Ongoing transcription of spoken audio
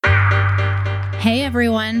Hey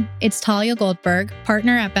everyone, it's Talia Goldberg,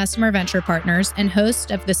 partner at Bessemer Venture Partners and host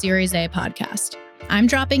of the Series A podcast. I'm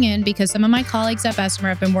dropping in because some of my colleagues at Bessemer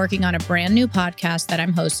have been working on a brand new podcast that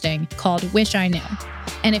I'm hosting called Wish I Knew.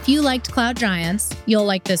 And if you liked Cloud Giants, you'll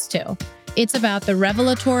like this too. It's about the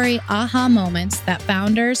revelatory aha moments that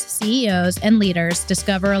founders, CEOs, and leaders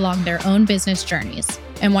discover along their own business journeys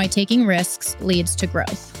and why taking risks leads to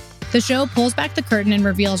growth. The show pulls back the curtain and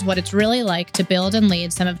reveals what it's really like to build and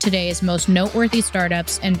lead some of today's most noteworthy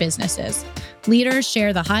startups and businesses. Leaders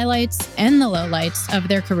share the highlights and the lowlights of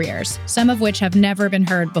their careers, some of which have never been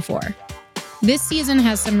heard before. This season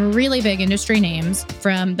has some really big industry names,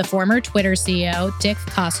 from the former Twitter CEO, Dick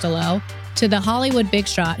Costolo, to the Hollywood big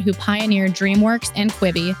shot who pioneered DreamWorks and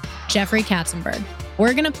Quibi, Jeffrey Katzenberg.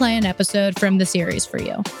 We're going to play an episode from the series for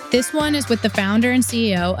you. This one is with the founder and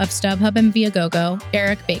CEO of StubHub and Viagogo,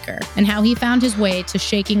 Eric Baker, and how he found his way to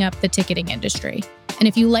shaking up the ticketing industry. And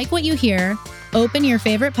if you like what you hear, open your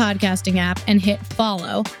favorite podcasting app and hit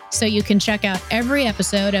follow so you can check out every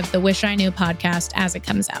episode of the Wish I Knew podcast as it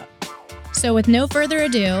comes out. So with no further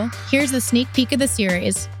ado, here's a sneak peek of the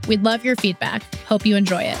series. We'd love your feedback. Hope you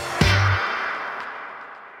enjoy it.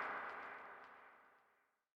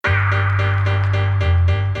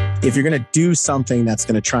 If you're going to do something that's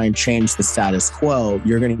going to try and change the status quo,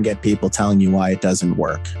 you're going to get people telling you why it doesn't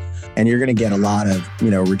work. And you're going to get a lot of,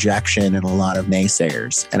 rejection and a lot of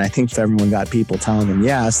naysayers. And I think if everyone got people telling them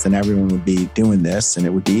yes, then everyone would be doing this and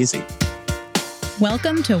it would be easy.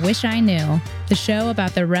 Welcome to Wish I Knew, the show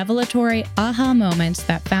about the revelatory aha moments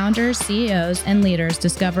that founders, CEOs, and leaders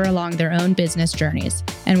discover along their own business journeys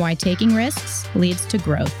and why taking risks leads to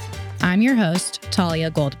growth. I'm your host,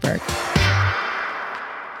 Talia Goldberg.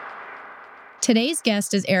 Today's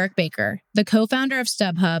guest is Eric Baker, the co-founder of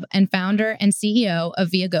StubHub and founder and CEO of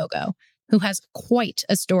Viagogo, who has quite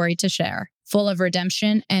a story to share, full of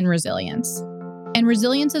redemption and resilience. And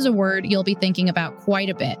resilience is a word you'll be thinking about quite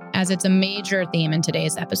a bit, as it's a major theme in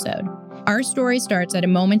today's episode. Our story starts at a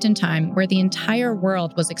moment in time where the entire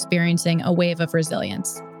world was experiencing a wave of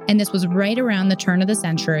resilience. And this was right around the turn of the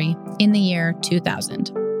century, in the year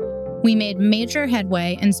 2000. We made major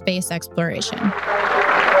headway in space exploration.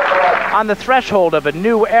 On the threshold of a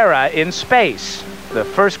new era in space, the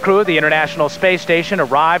first crew of the International Space Station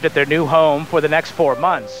arrived at their new home for the next 4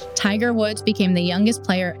 months. Tiger Woods became the youngest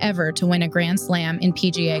player ever to win a Grand Slam in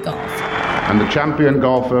PGA golf. And the champion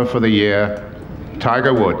golfer for the year,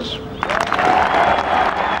 Tiger Woods.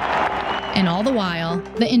 And all the while,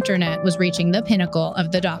 the internet was reaching the pinnacle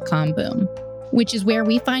of the dot-com boom, which is where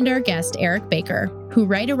we find our guest, Eric Baker, who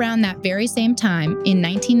right around that very same time, in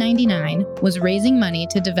 1999, was raising money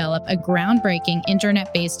to develop a groundbreaking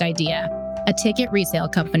internet-based idea, a ticket resale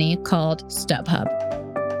company called StubHub.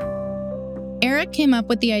 Eric came up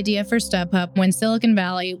with the idea for StubHub when Silicon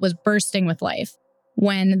Valley was bursting with life,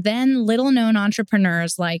 when then little-known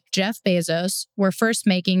entrepreneurs like Jeff Bezos were first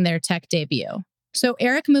making their tech debut. So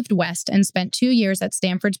Eric moved west and spent 2 years at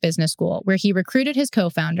Stanford's business school, where he recruited his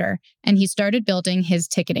co-founder and he started building his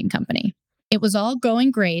ticketing company. It was all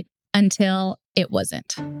going great until it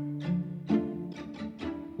wasn't.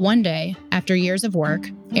 One day, after years of work,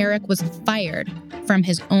 Eric was fired from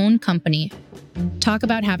his own company. Talk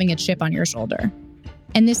about having a chip on your shoulder.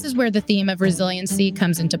 And this is where the theme of resiliency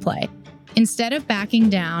comes into play. Instead of backing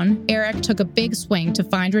down, Eric took a big swing to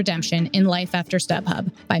find redemption in life after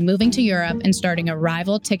StubHub by moving to Europe and starting a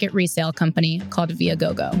rival ticket resale company called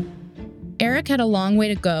Viagogo. Eric had a long way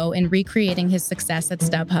to go in recreating his success at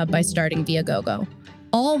StubHub by starting Viagogo,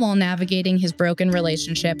 all while navigating his broken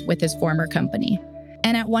relationship with his former company.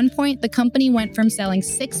 And at one point, the company went from selling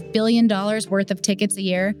 $6 billion worth of tickets a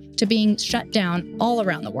year to being shut down all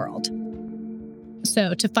around the world.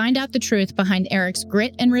 So to find out the truth behind Eric's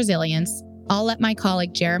grit and resilience, I'll let my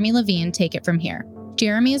colleague Jeremy Levine take it from here.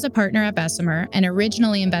 Jeremy is a partner at Bessemer and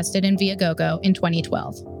originally invested in Viagogo in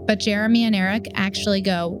 2012. But Jeremy and Eric actually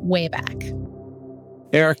go way back.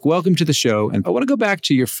 Eric, welcome to the show. And I want to go back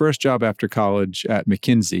to your first job after college at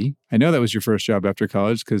McKinsey. I know that was your first job after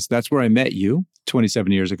college because that's where I met you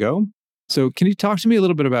 27 years ago. So can you talk to me a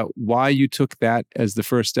little bit about why you took that as the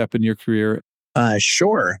first step in your career?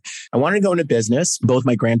 Sure. I wanted to go into business. Both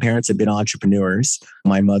my grandparents had been entrepreneurs.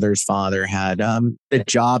 My mother's father had a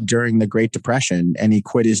job during the Great Depression, and he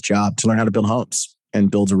quit his job to learn how to build homes and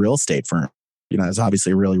build a real estate firm. It's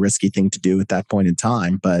obviously a really risky thing to do at that point in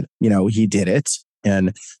time, but, he did it.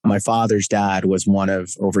 And my father's dad was one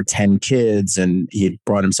of over 10 kids, and he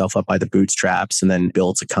brought himself up by the bootstraps and then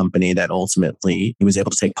built a company that ultimately he was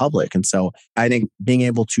able to take public. And so I think being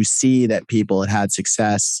able to see that people had had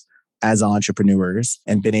success as entrepreneurs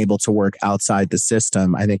and been able to work outside the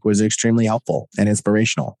system, I think was extremely helpful and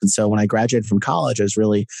inspirational. And so when I graduated from college, I was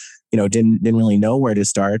really, didn't really know where to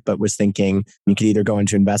start, but was thinking you could either go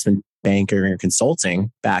into investment banking or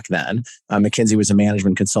consulting back then. McKinsey was a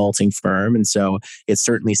management consulting firm. And so it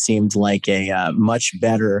certainly seemed like a much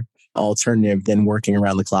better alternative than working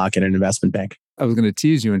around the clock at an investment bank. I was going to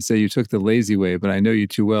tease you and say you took the lazy way, but I know you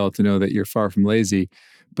too well to know that you're far from lazy.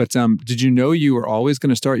 But did you know you were always going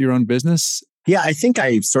to start your own business? Yeah, I think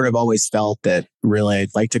I sort of always felt that really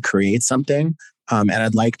I'd like to create something and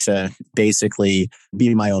I'd like to basically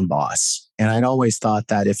be my own boss. And I'd always thought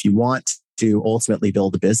that if you want to ultimately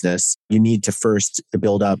build a business, you need to first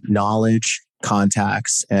build up knowledge,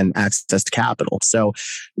 contacts, and access to capital. So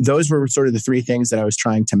those were sort of the three things that I was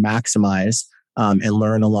trying to maximize and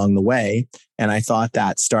learn along the way. And I thought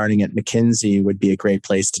that starting at McKinsey would be a great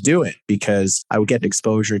place to do it because I would get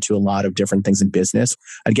exposure to a lot of different things in business.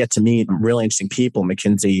 I'd get to meet really interesting people.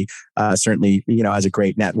 McKinsey certainly, has a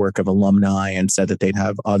great network of alumni and said that they'd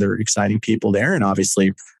have other exciting people there. And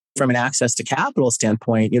obviously, from an access to capital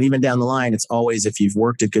standpoint, even down the line, it's always if you've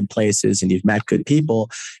worked at good places and you've met good people,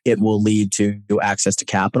 it will lead to access to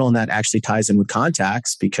capital. And that actually ties in with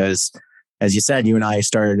contacts because, as you said, you and I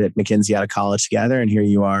started at McKinsey out of college together, and here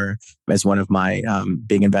you are as one of my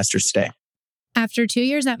big investors today. After 2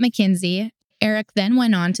 years at McKinsey, Eric then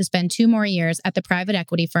went on to spend 2 more years at the private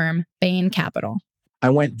equity firm Bain Capital. I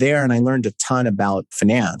went there and I learned a ton about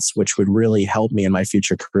finance, which would really help me in my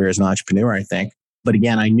future career as an entrepreneur, I think. But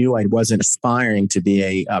again, I knew I wasn't aspiring to be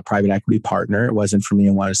a private equity partner. It wasn't for me.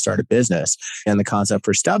 I wanted to start a business. And the concept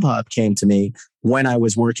for StubHub came to me when I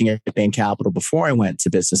was working at Bain Capital before I went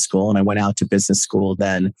to business school. And I went out to business school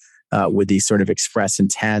then with the sort of express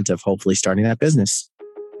intent of hopefully starting that business.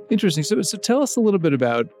 Interesting. So tell us a little bit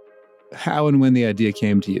about how and when the idea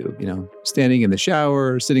came to you, standing in the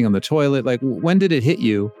shower, sitting on the toilet. Like, when did it hit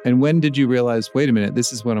you? And when did you realize, wait a minute,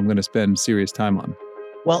 this is what I'm going to spend serious time on?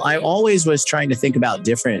 Well, I always was trying to think about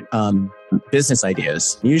different business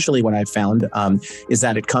ideas. Usually what I've found is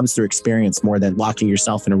that it comes through experience more than locking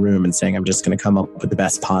yourself in a room and saying, I'm just going to come up with the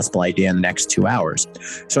best possible idea in the next 2 hours.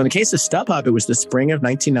 So in the case of StubHub, it was the spring of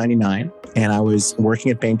 1999, and I was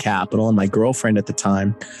working at Bain Capital, and my girlfriend at the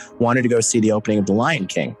time wanted to go see the opening of The Lion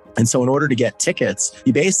King. And so in order to get tickets,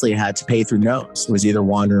 you basically had to pay through nose. It was either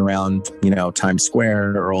wander around, Times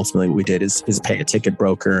Square, or ultimately what we did is pay a ticket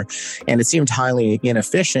broker. And it seemed highly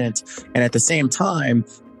inefficient. And at the same time,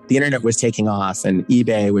 the internet was taking off and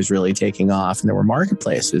eBay was really taking off and there were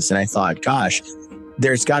marketplaces. And I thought, gosh,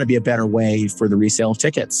 there's got to be a better way for the resale of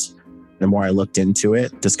tickets. The more I looked into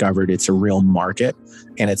it, discovered it's a real market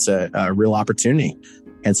and it's a real opportunity.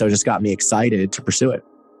 And so it just got me excited to pursue it.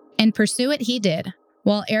 And pursue it he did.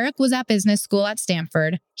 While Eric was at business school at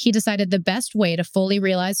Stanford, he decided the best way to fully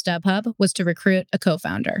realize StubHub was to recruit a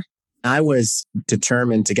co-founder. I was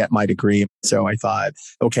determined to get my degree. So I thought,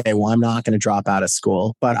 okay, well, I'm not going to drop out of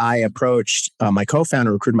school. But I approached my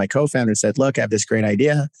co-founder, recruited my co-founder and said, look, I have this great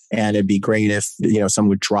idea. And it'd be great if, someone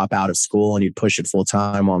would drop out of school and you'd push it full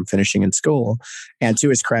time while I'm finishing in school. And to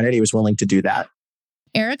his credit, he was willing to do that.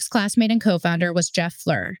 Eric's classmate and co-founder was Jeff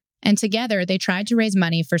Fleur. And together they tried to raise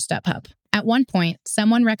money for StubHub. At one point,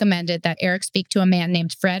 someone recommended that Eric speak to a man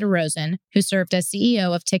named Fred Rosen, who served as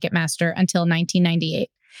CEO of Ticketmaster until 1998,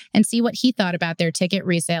 and see what he thought about their ticket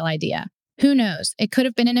resale idea. Who knows? It could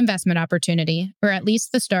have been an investment opportunity, or at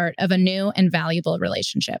least the start of a new and valuable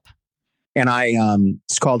relationship. And I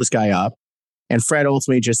called this guy up, and Fred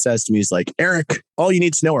ultimately just says to me, he's like, Eric, all you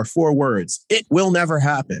need to know are 4 words. It will never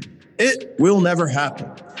happen. It will never happen.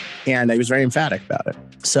 And he was very emphatic about it.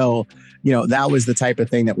 So, that was the type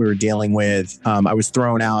of thing that we were dealing with. I was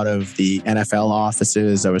thrown out of the NFL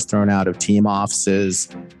offices. I was thrown out of team offices.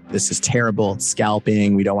 This is terrible. It's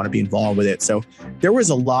scalping. We don't want to be involved with it. So there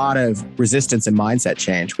was a lot of resistance and mindset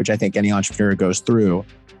change, which I think any entrepreneur goes through.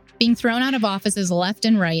 Being thrown out of offices left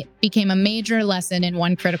and right became a major lesson in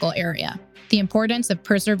one critical area: the importance of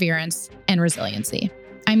perseverance and resiliency.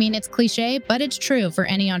 I mean, it's cliche, but it's true for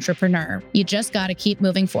any entrepreneur. You just got to keep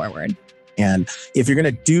moving forward. And if you're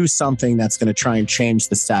going to do something that's going to try and change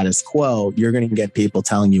the status quo, you're going to get people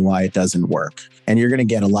telling you why it doesn't work. And you're going to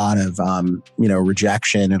get a lot of,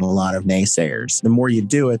 rejection and a lot of naysayers. The more you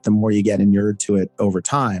do it, the more you get inured to it over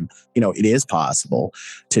time. It is possible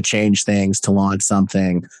to change things, to launch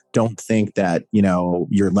something. Don't think that,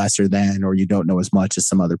 you're lesser than, or you don't know as much as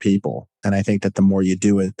some other people. And I think that the more you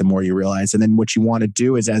do it, the more you realize. And then what you want to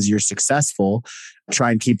do is, as you're successful,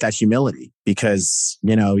 try and keep that humility because,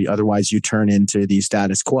 otherwise you turn into the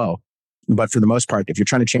status quo. But for the most part, if you're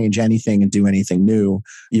trying to change anything and do anything new,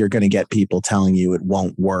 you're going to get people telling you it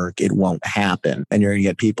won't work, it won't happen. And you're going to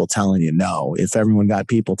get people telling you no. If everyone got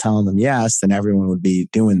people telling them yes, then everyone would be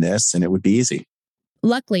doing this and it would be easy.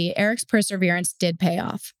 Luckily, Eric's perseverance did pay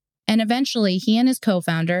off. And eventually, he and his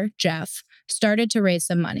co-founder, Jeff, started to raise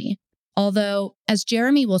some money. Although, as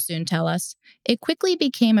Jeremy will soon tell us, it quickly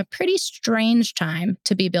became a pretty strange time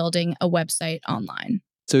to be building a website online.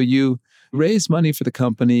 So you raised money for the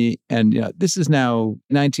company, and this is now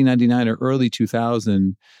 1999 or early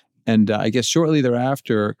 2000. And I guess shortly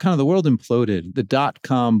thereafter, kind of the world imploded. The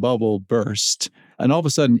dot-com bubble burst. And all of a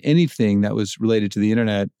sudden, anything that was related to the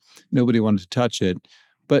internet, nobody wanted to touch it.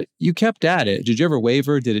 But you kept at it. Did you ever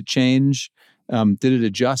waver? Did it change? Did it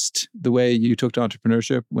adjust the way you took to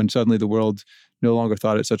entrepreneurship when suddenly the world no longer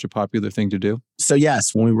thought it such a popular thing to do? So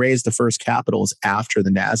yes, when we raised the first capitals after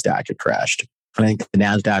the NASDAQ had crashed, I think the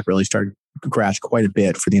NASDAQ really started to crash quite a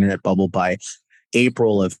bit for the internet bubble by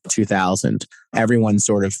April of 2000. Everyone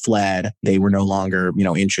sort of fled. They were no longer,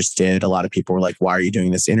 interested. A lot of people were like, why are you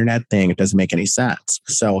doing this internet thing? It doesn't make any sense.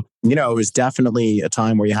 So, it was definitely a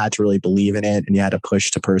time where you had to really believe in it and you had to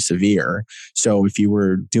push to persevere. So if you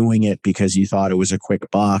were doing it because you thought it was a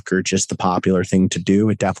quick buck or just the popular thing to do,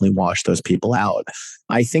 it definitely washed those people out.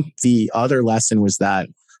 I think the other lesson was that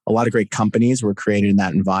a lot of great companies were created in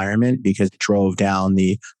that environment because it drove down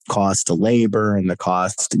the cost of labor and the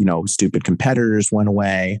cost, stupid competitors went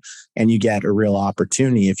away. And you get a real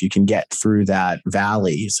opportunity if you can get through that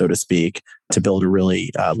valley, so to speak, to build a really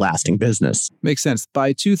lasting business. Makes sense.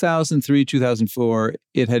 By 2003, 2004,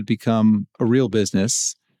 it had become a real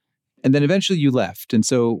business. And then eventually you left. And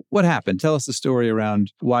so what happened? Tell us the story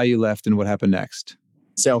around why you left and what happened next.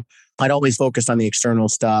 So I'd always focused on the external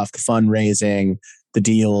stuff, the fundraising, the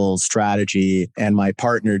deals, strategy, and my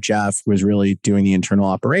partner, Jeff, was really doing the internal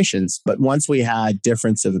operations. But once we had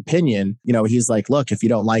difference of opinion, he's like, look, if you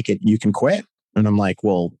don't like it, you can quit. And I'm like,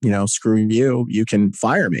 well, screw you, you can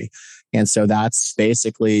fire me. And so that's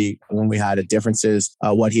basically when we had differences,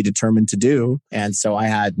 what he determined to do. And so I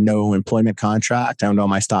had no employment contract. I owned all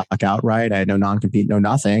my stock outright. I had no non-compete, no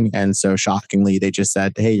nothing. And so shockingly, they just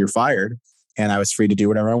said, hey, you're fired. And I was free to do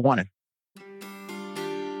whatever I wanted.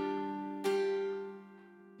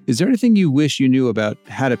 Is there anything you wish you knew about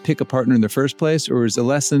how to pick a partner in the first place, or is the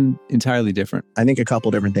lesson entirely different? I think a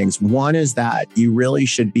couple different things. One is that you really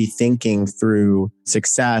should be thinking through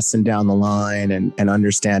success and down the line and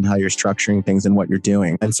understand how you're structuring things and what you're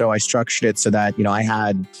doing. And so I structured it so that, I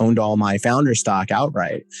had owned all my founder stock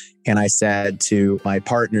outright. And I said to my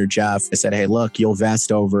partner, Jeff, I said, hey, look, you'll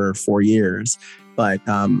vest over 4 years, but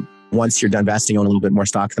once you're done vesting, own a little bit more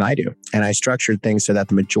stock than I do. And I structured things so that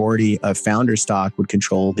the majority of founder stock would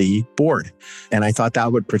control the board. And I thought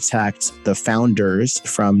that would protect the founders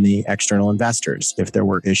from the external investors if there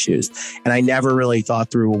were issues. And I never really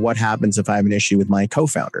thought through what happens if I have an issue with my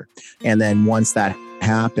co-founder. And then once that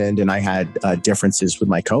happened and I had differences with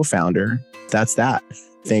my co-founder, that's that.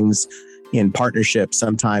 Things in partnership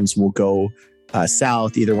sometimes will go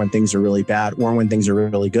south, either when things are really bad or when things are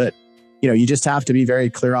really good. You just have to be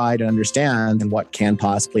very clear-eyed and understand what can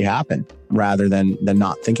possibly happen rather than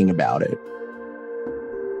not thinking about it.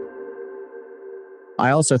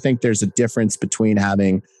 I also think there's a difference between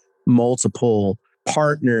having multiple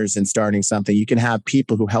partners and starting something. You can have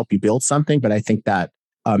people who help you build something, but I think that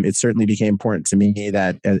it certainly became important to me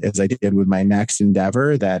that, as I did with my next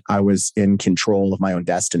endeavor, that I was in control of my own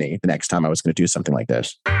destiny the next time I was going to do something like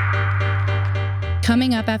this.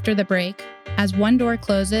 Coming up after the break, as one door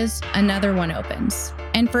closes, another one opens.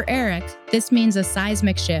 And for Eric, this means a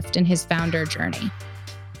seismic shift in his founder journey.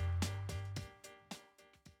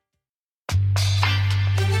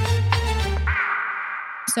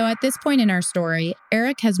 So at this point in our story,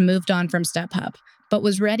 Eric has moved on from StubHub, but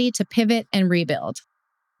was ready to pivot and rebuild.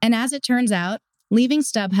 And as it turns out, leaving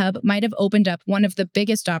StubHub might have opened up one of the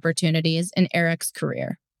biggest opportunities in Eric's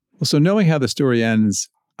career. Well, so knowing how the story ends,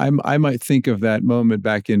 I might think of that moment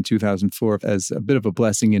back in 2004 as a bit of a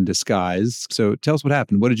blessing in disguise. So tell us what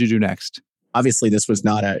happened. What did you do next? Obviously, this was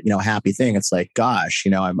not a happy thing. It's like, gosh,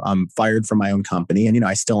 I'm fired from my own company, and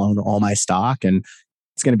I still own all my stock, and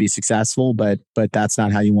it's going to be successful, but that's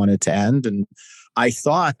not how you want it to end. And I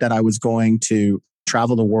thought that I was going to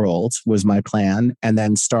travel the world was my plan, and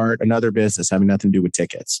then start another business having nothing to do with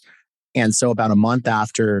tickets. And so about a month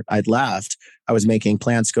after I'd left, I was making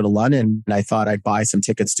plans to go to London, and I thought I'd buy some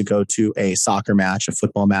tickets to go to a soccer match, a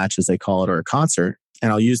football match, as they call it, or a concert.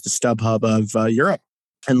 And I'll use the StubHub of Europe.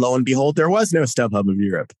 And lo and behold, there was no StubHub of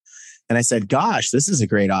Europe. And I said, gosh, this is a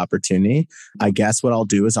great opportunity. I guess what I'll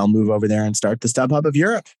do is I'll move over there and start the StubHub of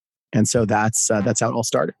Europe. And so that's how it all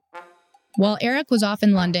started. While Eric was off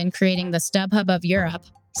in London creating the StubHub of Europe,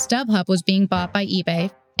 StubHub was being bought by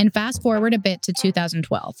eBay. And fast forward a bit to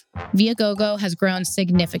 2012. Viagogo has grown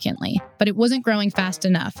significantly, but it wasn't growing fast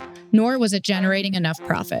enough, nor was it generating enough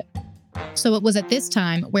profit. So it was at this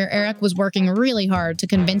time where Eric was working really hard to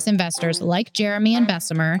convince investors like Jeremy and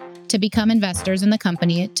Bessemer to become investors in the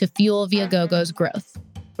company to fuel Viagogo's growth.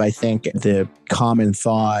 I think the common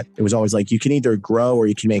thought, it was always like, you can either grow or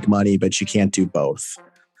you can make money, but you can't do both.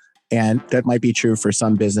 And that might be true for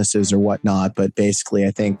some businesses or whatnot. But basically,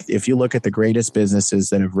 I think if you look at the greatest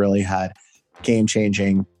businesses that have really had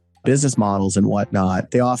game-changing business models and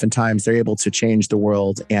whatnot, they're able to change the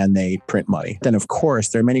world and they print money. Then, of course,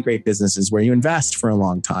 there are many great businesses where you invest for a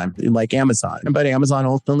long time, like Amazon. But Amazon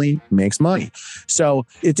ultimately makes money. So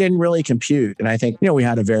it didn't really compute. And I think, we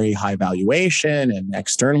had a very high valuation and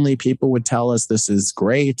externally people would tell us this is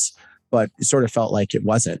great, but it sort of felt like it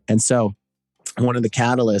wasn't. And so one of the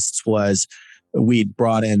catalysts was we'd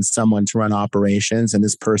brought in someone to run operations and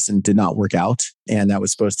this person did not work out. And that was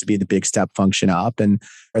supposed to be the big step function up. And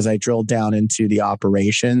as I drilled down into the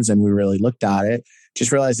operations and we really looked at it,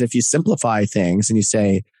 just realized if you simplify things and you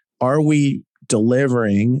say, are we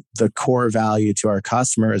delivering the core value to our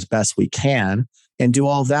customer as best we can and do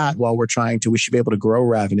all that while we should be able to grow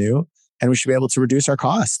revenue and we should be able to reduce our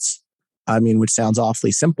costs. Which sounds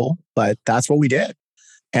awfully simple, but that's what we did.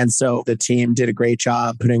 And so the team did a great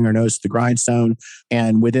job putting their nose to the grindstone.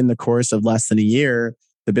 And within the course of less than a year,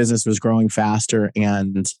 the business was growing faster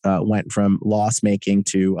and went from loss-making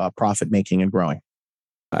to profit-making and growing.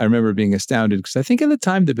 I remember being astounded because I think at the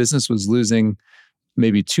time the business was losing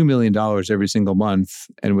maybe $2 million every single month.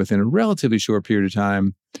 And within a relatively short period of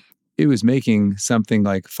time, it was making something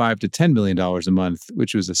like $5 to $10 million a month,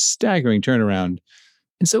 which was a staggering turnaround.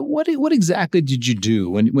 And so what exactly did you do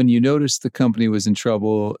when you noticed the company was in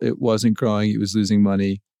trouble, it wasn't growing, it was losing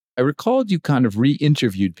money? I recalled you kind of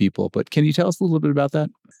re-interviewed people, but can you tell us a little bit about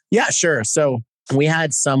that? Yeah, sure. So we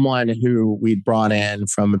had someone who we'd brought in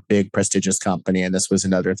from a big prestigious company, and this was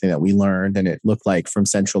another thing that we learned, and it looked like from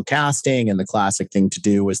central casting, and the classic thing to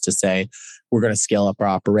do was to say, we're going to scale up our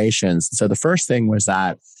operations. So the first thing was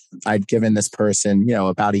that I'd given this person,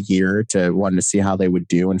 about a year to wanting to see how they would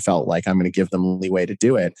do and felt like I'm going to give them leeway to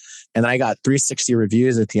do it. And I got 360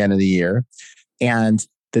 reviews at the end of the year. And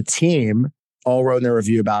the team all wrote in their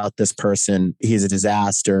review about this person. He's a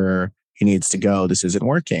disaster. He needs to go. This isn't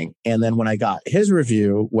working. And then when I got his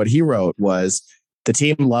review, what he wrote was, the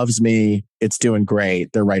team loves me. It's doing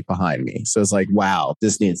great. They're right behind me. So it's like, wow,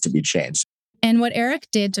 this needs to be changed. And what Eric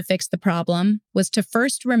did to fix the problem was to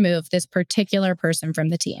first remove this particular person from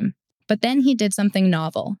the team. But then he did something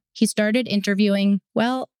novel. He started interviewing,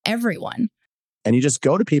 everyone. And you just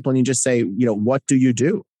go to people and you just say, what do you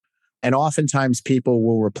do? And oftentimes people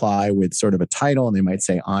will reply with sort of a title and they might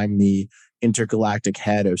say, I'm the intergalactic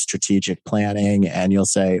head of strategic planning. And you'll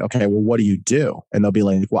say, okay, well, what do you do? And they'll be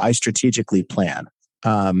like, well, I strategically plan.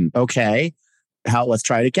 Okay. Let's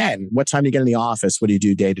try it again. What time do you get in the office? What do you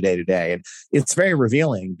do day to day to day? And it's very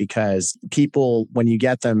revealing because people, when you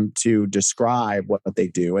get them to describe what they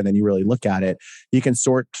do, and then you really look at it, you can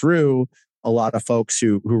sort through a lot of folks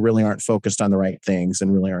who really aren't focused on the right things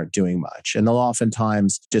and really aren't doing much. And they'll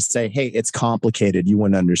oftentimes just say, hey, it's complicated. You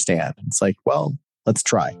wouldn't understand. It's like, well, let's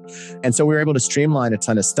try. And so we were able to streamline a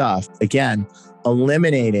ton of stuff. Again,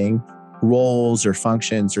 eliminating roles or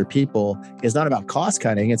functions or people is not about cost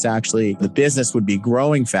cutting. It's actually the business would be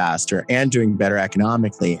growing faster and doing better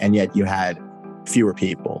economically. And yet you had fewer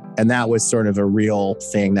people. And that was sort of a real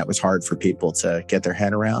thing that was hard for people to get their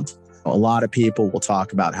head around. A lot of people will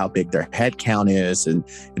talk about how big their head count is. And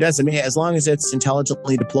it doesn't mean, as long as it's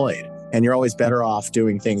intelligently deployed. And you're always better off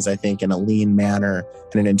doing things, I think, in a lean manner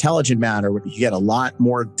and an intelligent manner. You get a lot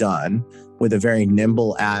more done with a very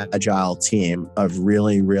nimble, agile team of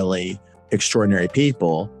really, really extraordinary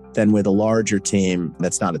people than with a larger team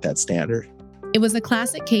that's not at that standard. It was a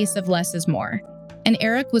classic case of less is more. And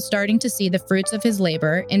Eric was starting to see the fruits of his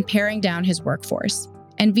labor in paring down his workforce.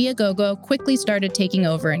 And Viagogo quickly started taking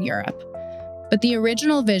over in Europe. But the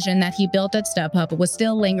original vision that he built at StubHub was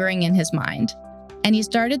still lingering in his mind. And he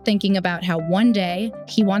started thinking about how one day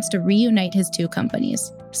he wants to reunite his two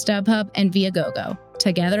companies, StubHub and Viagogo,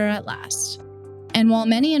 together at last. And while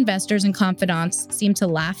many investors and confidants seemed to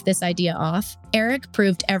laugh this idea off, Eric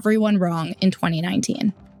proved everyone wrong in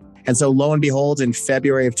 2019. And so lo and behold, in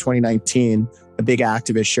February of 2019, a big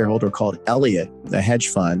activist shareholder called Elliott, the hedge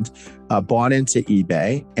fund, bought into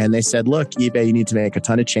eBay. And they said, look, eBay, you need to make a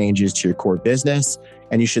ton of changes to your core business,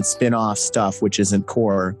 and you should spin off stuff which isn't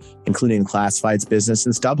core, including classifieds business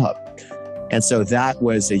and StubHub. And so that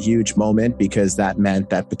was a huge moment because that meant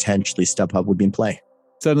that potentially StubHub would be in play.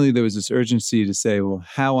 suddenly there was this urgency to say, well,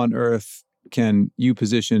 how on earth can you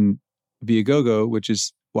position Viagogo, which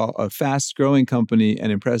is, while a fast-growing company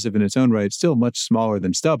and impressive in its own right, still much smaller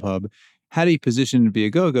than StubHub. How do you position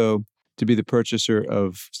Viagogo to be the purchaser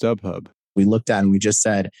of StubHub? We looked at it and we just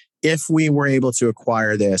said, if we were able to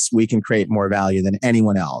acquire this, we can create more value than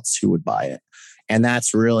anyone else who would buy it. And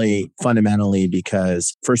that's really fundamentally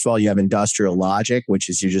because, first of all, you have industrial logic, which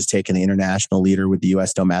is you're just taking the international leader with the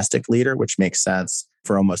US domestic leader, which makes sense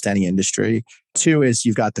for almost any industry. Two is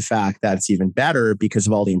you've got the fact that it's even better because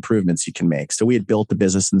of all the improvements you can make. So we had built the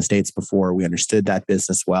business in the States before. We understood that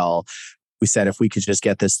business well. We said, if we could just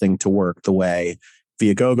get this thing to work the way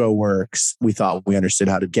Viagogo works, we thought we understood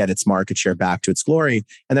how to get its market share back to its glory.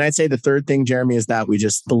 And then I'd say the third thing, Jeremy, is that we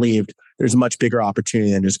just believed there's a much bigger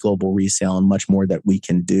opportunity than just global resale and much more that we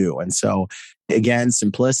can do. And so again,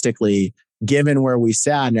 simplistically, given where we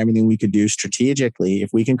sat and everything we could do strategically, if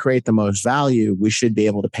we can create the most value, we should be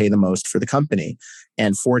able to pay the most for the company.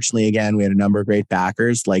 And fortunately, again, we had a number of great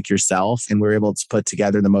backers like yourself, and we were able to put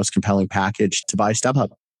together the most compelling package to buy StubHub.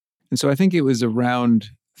 And so I think it was around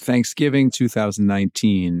Thanksgiving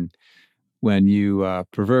 2019 when you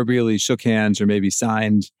proverbially shook hands or maybe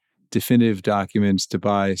signed definitive documents to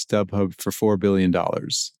buy StubHub for $4 billion.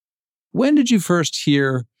 When did you first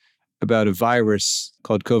hear about a virus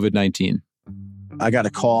called COVID-19? I got a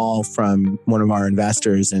call from one of our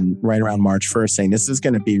investors and right around March 1st saying this is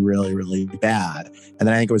going to be really, really bad. And then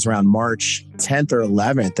I think it was around March 10th or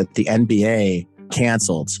 11th that the NBA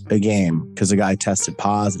canceled a game because a guy tested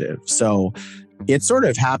positive. So it sort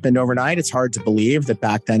of happened overnight. It's hard to believe that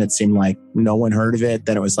back then it seemed like no one heard of it.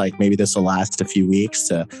 Then it was like, maybe this will last a few weeks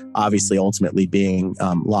to obviously ultimately being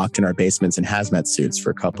locked in our basements in hazmat suits for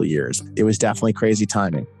a couple of years. It was definitely crazy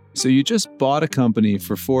timing. So you just bought a company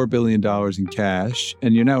for $4 billion in cash,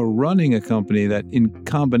 and you're now running a company that in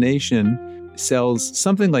combination sells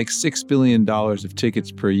something like $6 billion of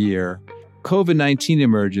tickets per year. COVID-19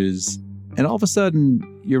 emerges, and all of a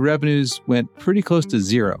sudden your revenues went pretty close to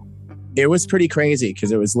zero. It was pretty crazy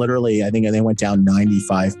because it was literally, I think they went down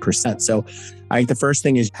 95%. So I think the first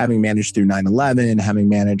thing is having managed through 9/11, having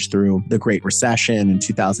managed through the Great Recession in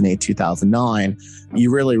 2008, 2009,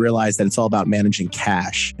 you really realize that it's all about managing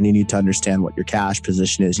cash. And you need to understand what your cash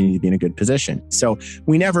position is. You need to be in a good position. So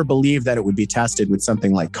we never believed that it would be tested with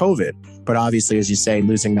something like COVID. But obviously, as you say,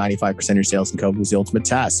 losing 95% of your sales in COVID was the ultimate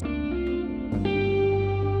test.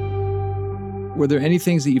 Were there any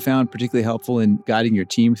things that you found particularly helpful in guiding your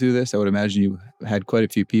team through this? I would imagine you had quite a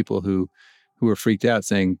few people who were freaked out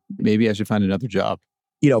saying, maybe I should find another job.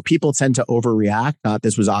 You know, people tend to overreact.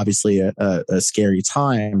 This was obviously a scary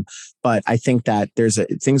time, but I think that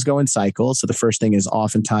things go in cycles. So the first thing is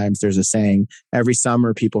oftentimes there's a saying, every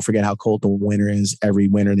summer people forget how cold the winter is. Every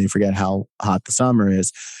winter they forget how hot the summer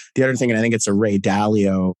is. The other thing, and I think it's a Ray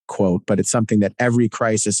Dalio quote, but it's something that every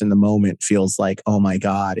crisis in the moment feels like, oh my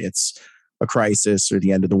God, it's a crisis or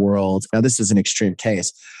the end of the world. Now, this is an extreme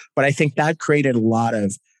case, but I think that created a lot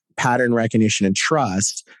of pattern recognition and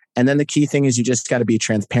trust. And then the key thing is you just got to be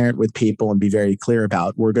transparent with people and be very clear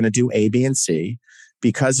about, we're going to do A, B, and C.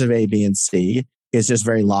 Because of A, B, and C, it's just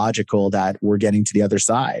very logical that we're getting to the other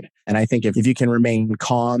side. And I think if you can remain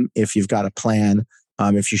calm, if you've got a plan,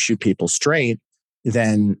 if you shoot people straight,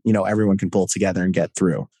 then, everyone can pull together and get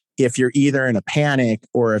through. If you're either in a panic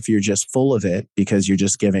or if you're just full of it because you're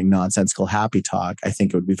just giving nonsensical happy talk, I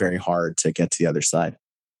think it would be very hard to get to the other side.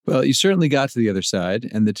 Well, you certainly got to the other side,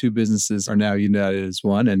 and the two businesses are now united as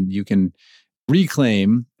one, and you can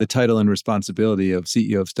reclaim the title and responsibility of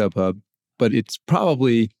CEO of StubHub, but it's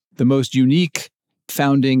probably the most unique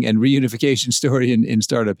founding and reunification story in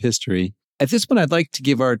startup history. At this point, I'd like to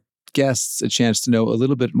give our guests a chance to know a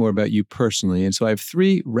little bit more about you personally, and so I have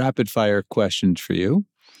 3 rapid-fire questions for you.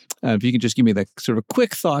 If you can just give me the sort of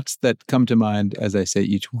quick thoughts that come to mind as I say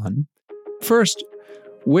each one. First,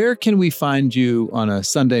 where can we find you on a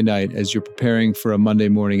Sunday night as you're preparing for a Monday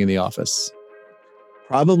morning in the office?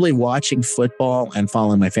 Probably watching football and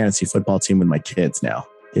following my fantasy football team with my kids now.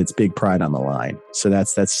 It's big pride on the line. So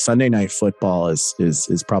that's Sunday night football is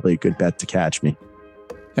probably a good bet to catch me.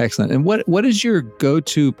 Excellent. And what is your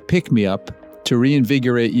go-to pick-me-up to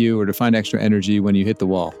reinvigorate you or to find extra energy when you hit the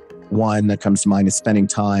wall? One that comes to mind is spending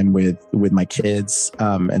time with my kids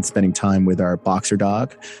and spending time with our boxer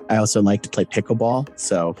dog. I also like to play pickleball.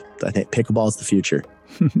 So I think pickleball is the future.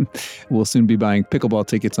 We'll soon be buying pickleball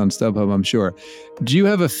tickets on StubHub, I'm sure. Do you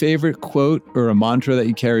have a favorite quote or a mantra that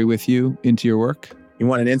you carry with you into your work? You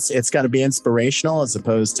want it's got to be inspirational as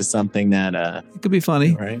opposed to something that... it could be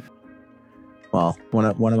funny. Right. Well, one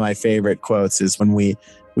of my favorite quotes is when we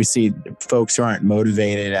see folks who aren't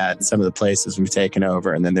motivated at some of the places we've taken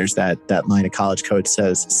over. And then there's that line a college coach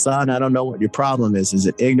says, son, I don't know what your problem is. Is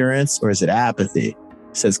it ignorance or is it apathy? He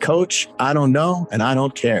says, coach, I don't know and I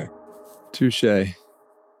don't care. Touché.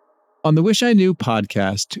 On the Wish I Knew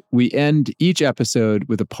podcast, we end each episode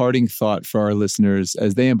with a parting thought for our listeners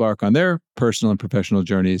as they embark on their personal and professional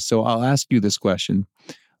journeys. So I'll ask you this question.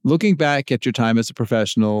 Looking back at your time as a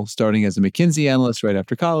professional, starting as a McKinsey analyst right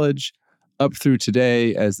after college, up through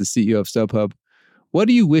today as the CEO of StubHub, what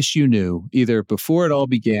do you wish you knew, either before it all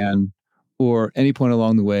began or any point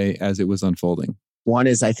along the way as it was unfolding? One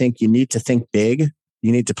is, I think you need to think big.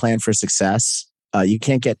 You need to plan for success. You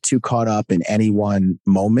can't get too caught up in any one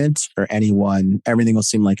moment or everything will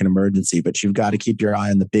seem like an emergency, but you've got to keep your eye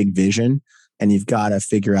on the big vision and you've got to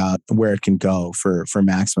figure out where it can go for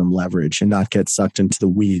maximum leverage and not get sucked into the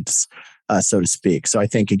weeds, so to speak. So I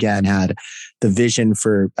think, again, had the vision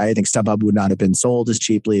I think StubHub would not have been sold as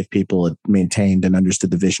cheaply if people had maintained and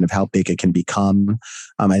understood the vision of how big it can become.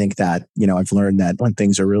 I think that, I've learned that when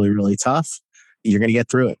things are really, really tough, you're going to get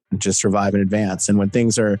through it and just survive and advance. And when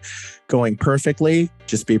things are going perfectly,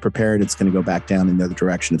 just be prepared. It's going to go back down in the other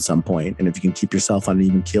direction at some point. And if you can keep yourself on an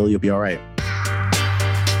even keel, you'll be all right.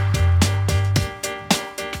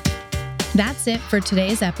 That's it for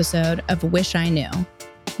today's episode of Wish I Knew.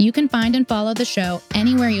 You can find and follow the show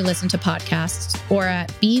anywhere you listen to podcasts or at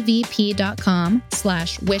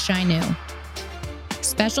bvp.com/wishiknew.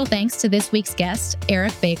 Special thanks to this week's guest,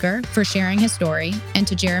 Eric Baker, for sharing his story, and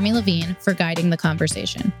to Jeremy Levine for guiding the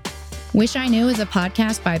conversation. Wish I Knew is a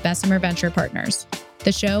podcast by Bessemer Venture Partners.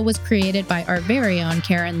 The show was created by our very own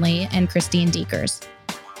Karen Lee and Christine Dekers.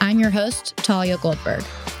 I'm your host, Talia Goldberg.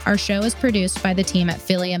 Our show is produced by the team at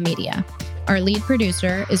Philia Media. Our lead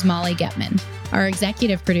producer is Molly Getman. Our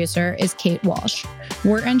executive producer is Kate Walsh.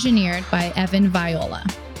 We're engineered by Evan Viola.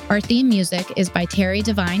 Our theme music is by Terry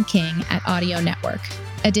Devine King at Audio Network.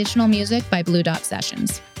 Additional music by Blue Dot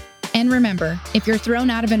Sessions. And remember, if you're thrown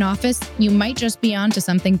out of an office, you might just be on to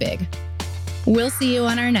something big. We'll see you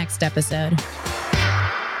on our next episode.